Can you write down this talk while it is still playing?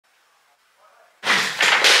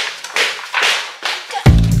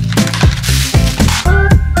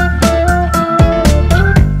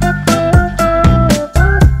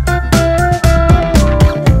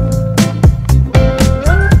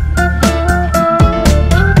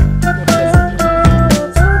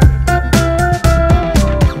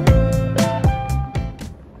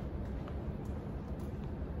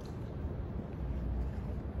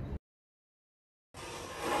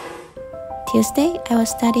previous day, I was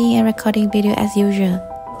studying and recording video as usual.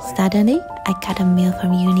 Suddenly, I got a mail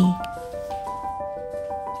from uni.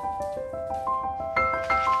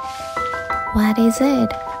 What is it?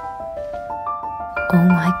 Oh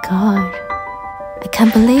my god, I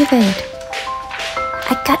can't believe it.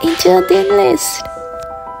 I got into a dean list.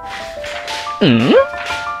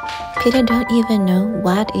 Peter don't even know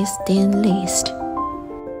what is dean list.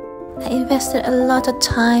 I invested a lot of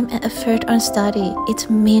time and effort on study. It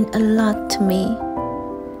meant a lot to me.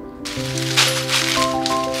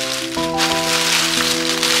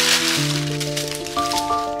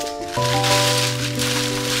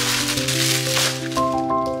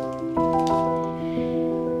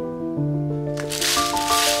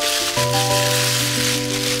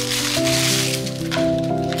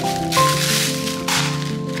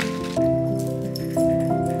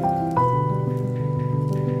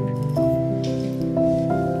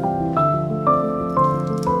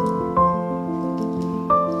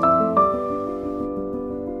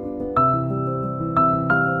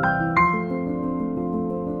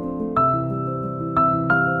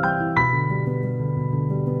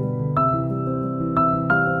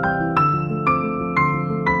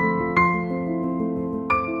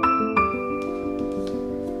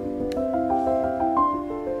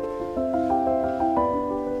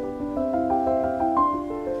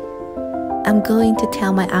 I'm going to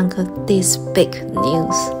tell my uncle this big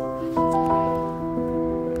news.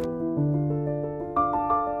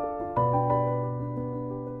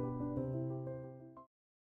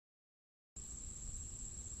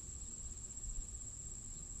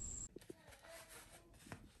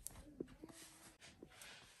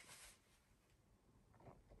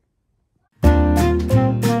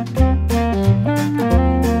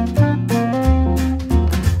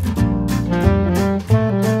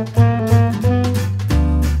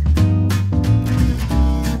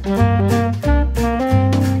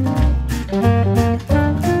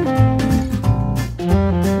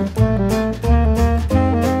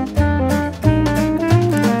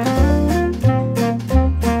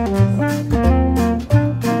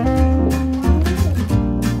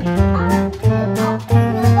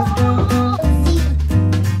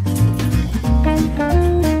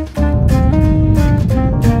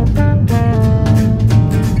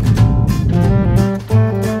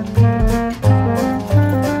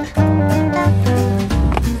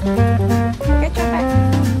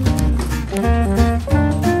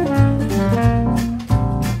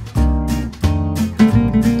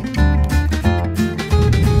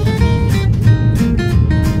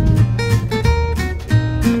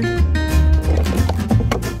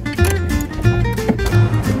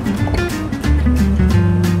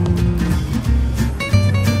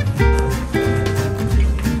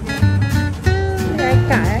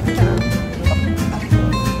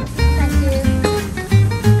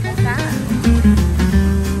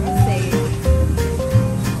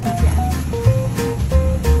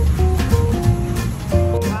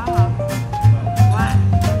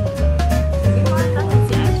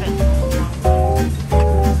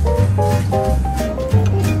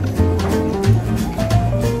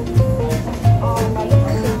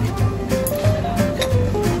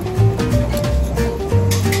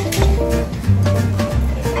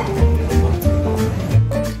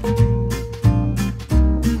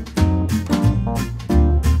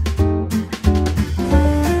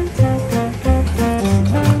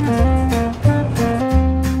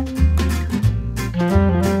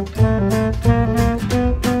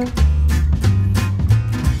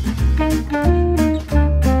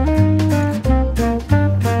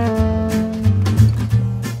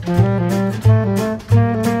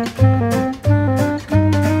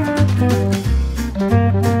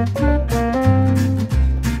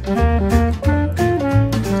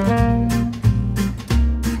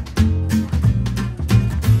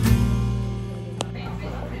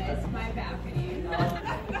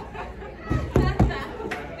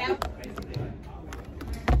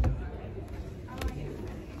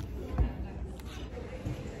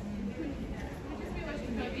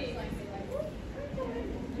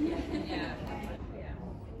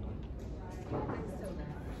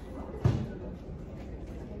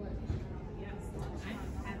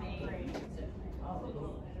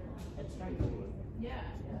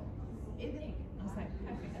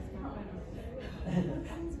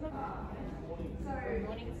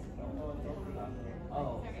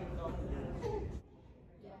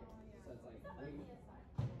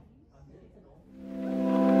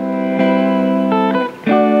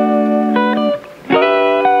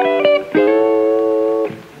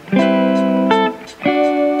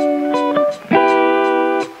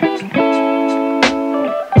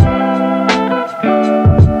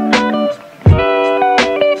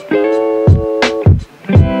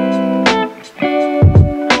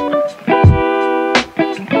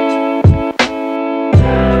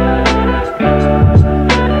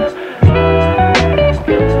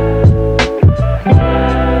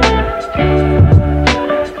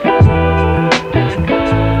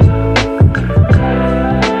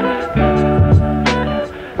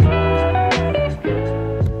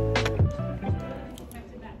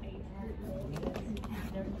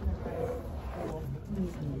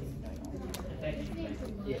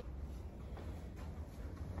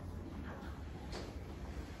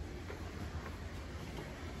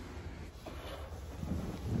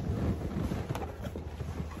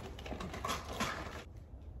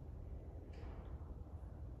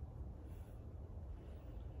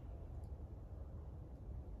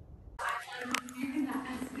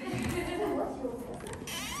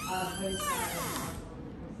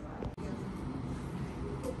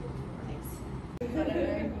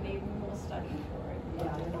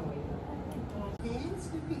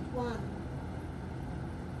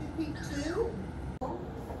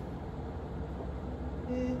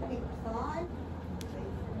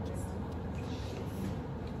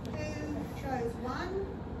 1,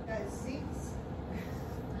 that's 6.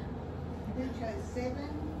 Winncheah 7.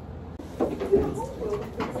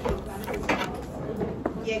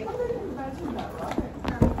 Yeah,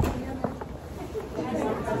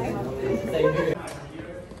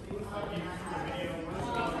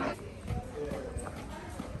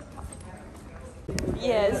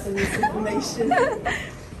 yes. Information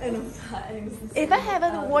and If I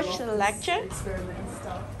haven't watched the lecture,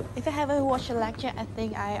 I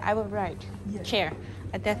think I will write chair.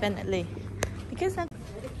 Definitely, because I'm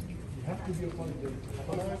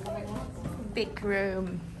big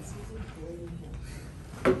room.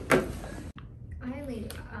 I only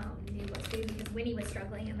knew what to do because Winnie was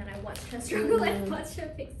struggling, and then I watched her struggle and watched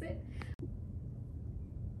her fix it.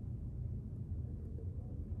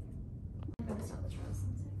 I'm going to start the trials in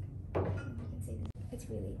a sec. You can see this. It's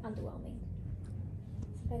really underwhelming.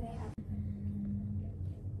 So they have.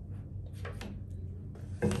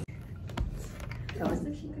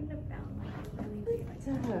 Also, she couldn't have found like really big.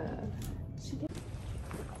 to her.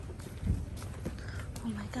 Oh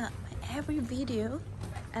my god! My every video,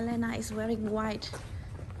 Alannah is wearing white,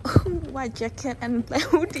 white jacket and black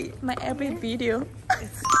hoodie. My every video.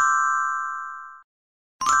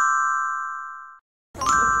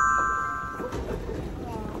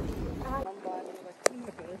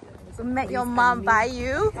 Make your mom buy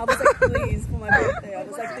you. I was like, please, for my birthday. I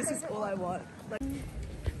was like, this is all I want. Like,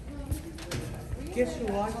 guess who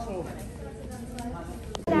I saw?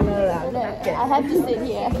 I have to sit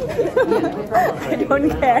here. I don't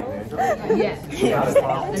care. Yeah.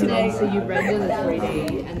 And then so you render the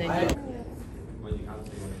 3D and then you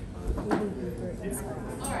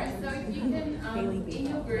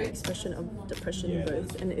expression of depression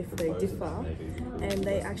both, and if they differ, and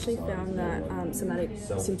they actually found that somatic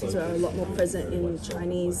symptoms are a lot more present in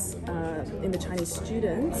Chinese, in the Chinese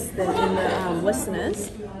students than in the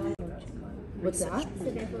Westerners. What's that?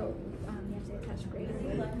 So therefore, you have to attach grading to.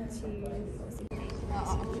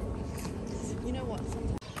 You know what?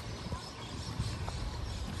 Sometimes